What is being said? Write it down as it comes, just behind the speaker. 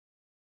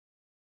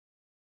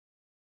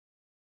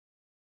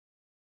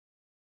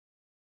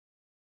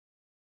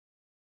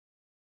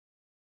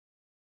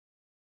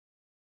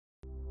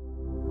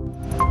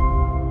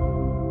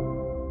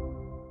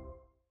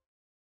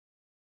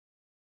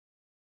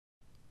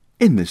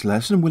In this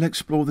lesson, we'll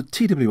explore the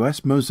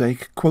TWS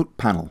Mosaic Quote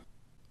Panel.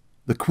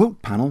 The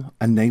Quote Panel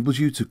enables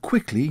you to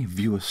quickly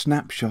view a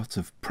snapshot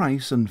of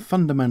price and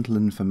fundamental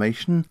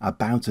information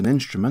about an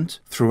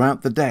instrument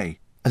throughout the day,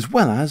 as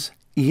well as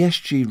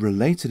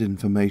ESG-related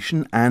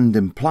information and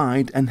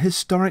implied and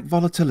historic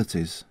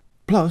volatilities.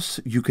 Plus,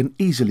 you can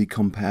easily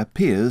compare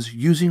peers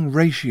using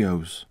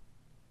ratios.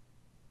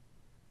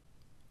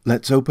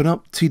 Let's open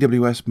up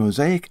TWS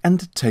Mosaic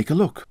and take a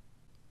look.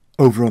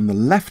 Over on the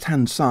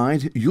left-hand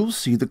side, you'll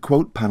see the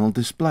Quote Panel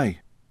display.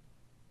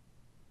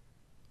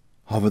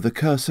 Hover the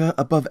cursor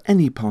above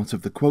any part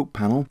of the Quote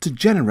Panel to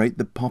generate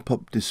the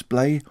pop-up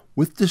display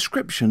with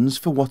descriptions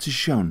for what is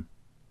shown.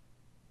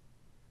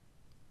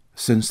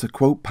 Since the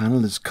Quote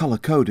Panel is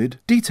color-coded,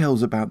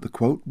 details about the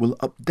quote will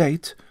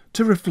update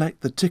to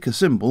reflect the ticker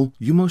symbol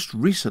you most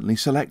recently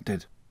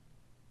selected.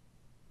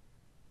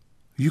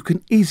 You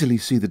can easily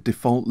see the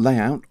default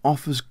layout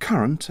offers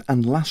current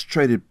and last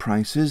traded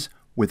prices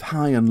with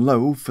high and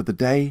low for the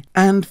day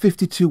and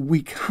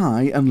 52-week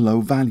high and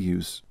low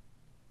values.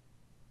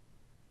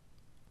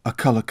 A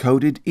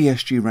color-coded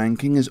ESG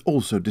ranking is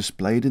also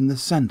displayed in the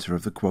center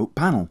of the Quote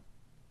Panel.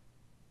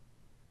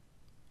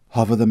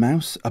 Hover the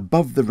mouse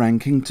above the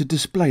ranking to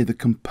display the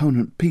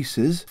component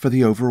pieces for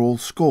the overall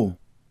score.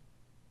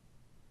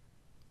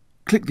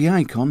 Click the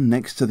icon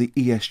next to the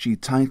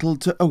ESG title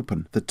to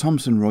open the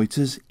Thomson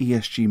Reuters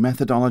ESG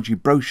methodology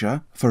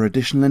brochure for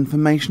additional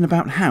information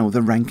about how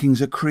the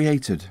rankings are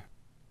created.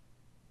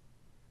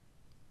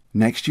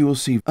 Next, you will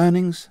see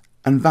earnings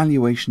and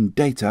valuation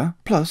data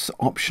plus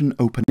option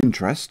open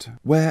interest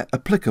where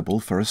applicable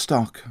for a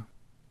stock.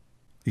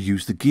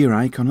 Use the gear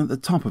icon at the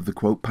top of the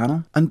Quote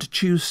Panel and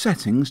choose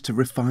settings to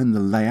refine the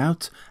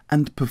layout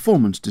and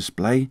performance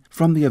display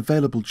from the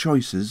available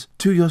choices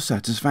to your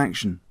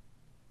satisfaction.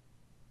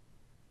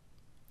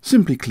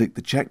 Simply click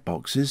the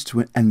checkboxes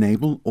to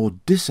enable or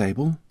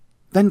disable,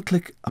 then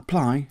click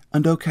Apply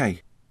and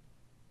OK.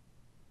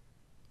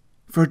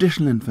 For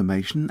additional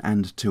information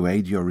and to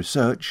aid your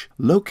research,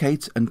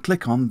 locate and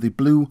click on the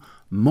blue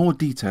More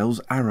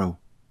Details arrow.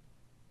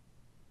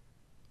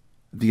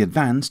 The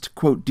Advanced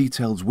Quote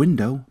Details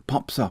window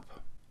pops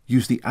up.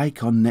 Use the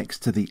icon next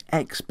to the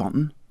X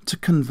button to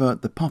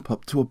convert the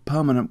pop-up to a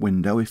permanent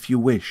window if you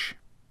wish.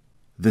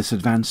 This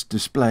advanced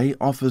display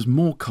offers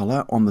more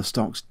color on the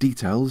stock's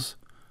details,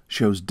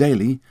 shows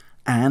daily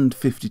and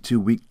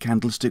 52-week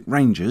candlestick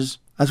ranges,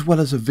 as well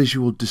as a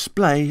visual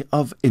display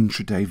of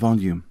intraday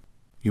volume.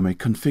 You may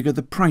configure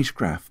the price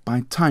graph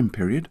by time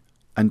period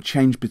and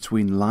change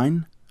between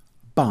line,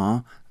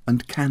 bar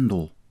and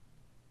candle.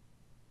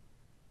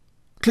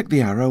 Click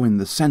the arrow in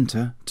the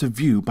center to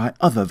view by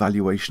other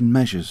valuation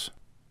measures.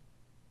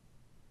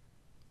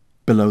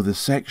 Below this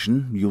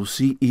section, you'll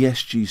see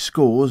ESG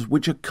scores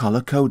which are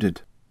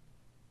color-coded.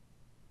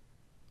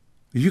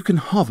 You can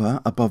hover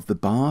above the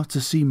bar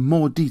to see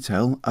more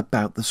detail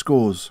about the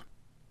scores.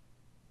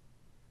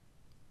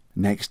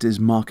 Next is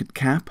market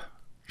cap,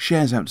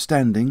 shares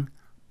outstanding,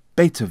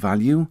 beta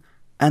value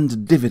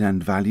and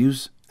dividend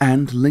values,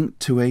 and linked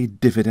to a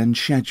dividend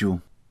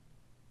schedule.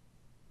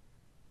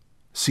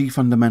 See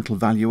fundamental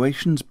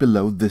valuations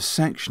below this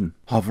section.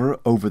 Hover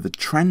over the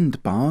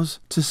trend bars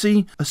to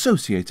see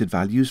associated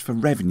values for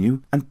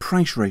revenue and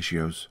price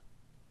ratios.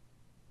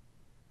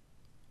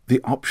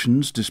 The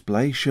options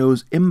display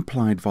shows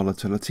implied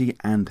volatility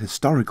and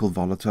historical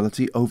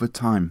volatility over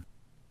time.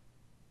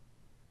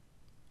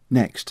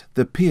 Next,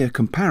 the peer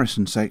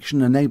comparison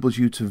section enables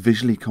you to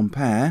visually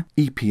compare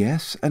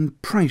EPS and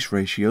price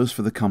ratios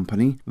for the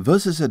company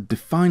versus a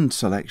defined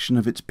selection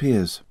of its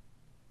peers.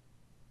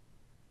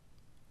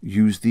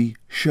 Use the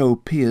Show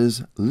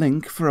Peers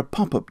link for a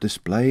pop-up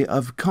display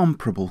of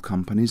comparable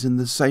companies in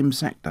the same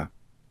sector.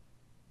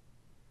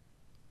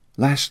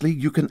 Lastly,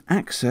 you can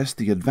access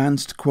the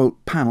Advanced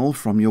Quote Panel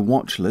from your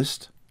watch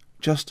list.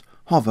 Just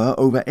hover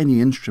over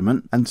any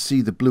instrument and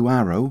see the blue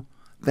arrow,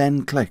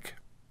 then click.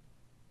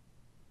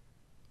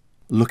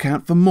 Look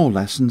out for more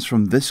lessons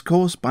from this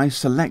course by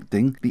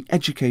selecting the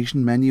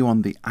Education menu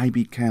on the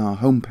IBKR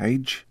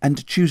homepage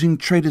and choosing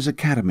Traders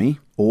Academy,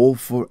 or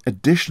for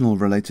additional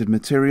related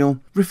material,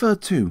 refer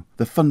to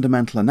the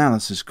Fundamental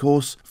Analysis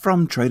course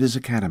from Traders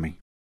Academy.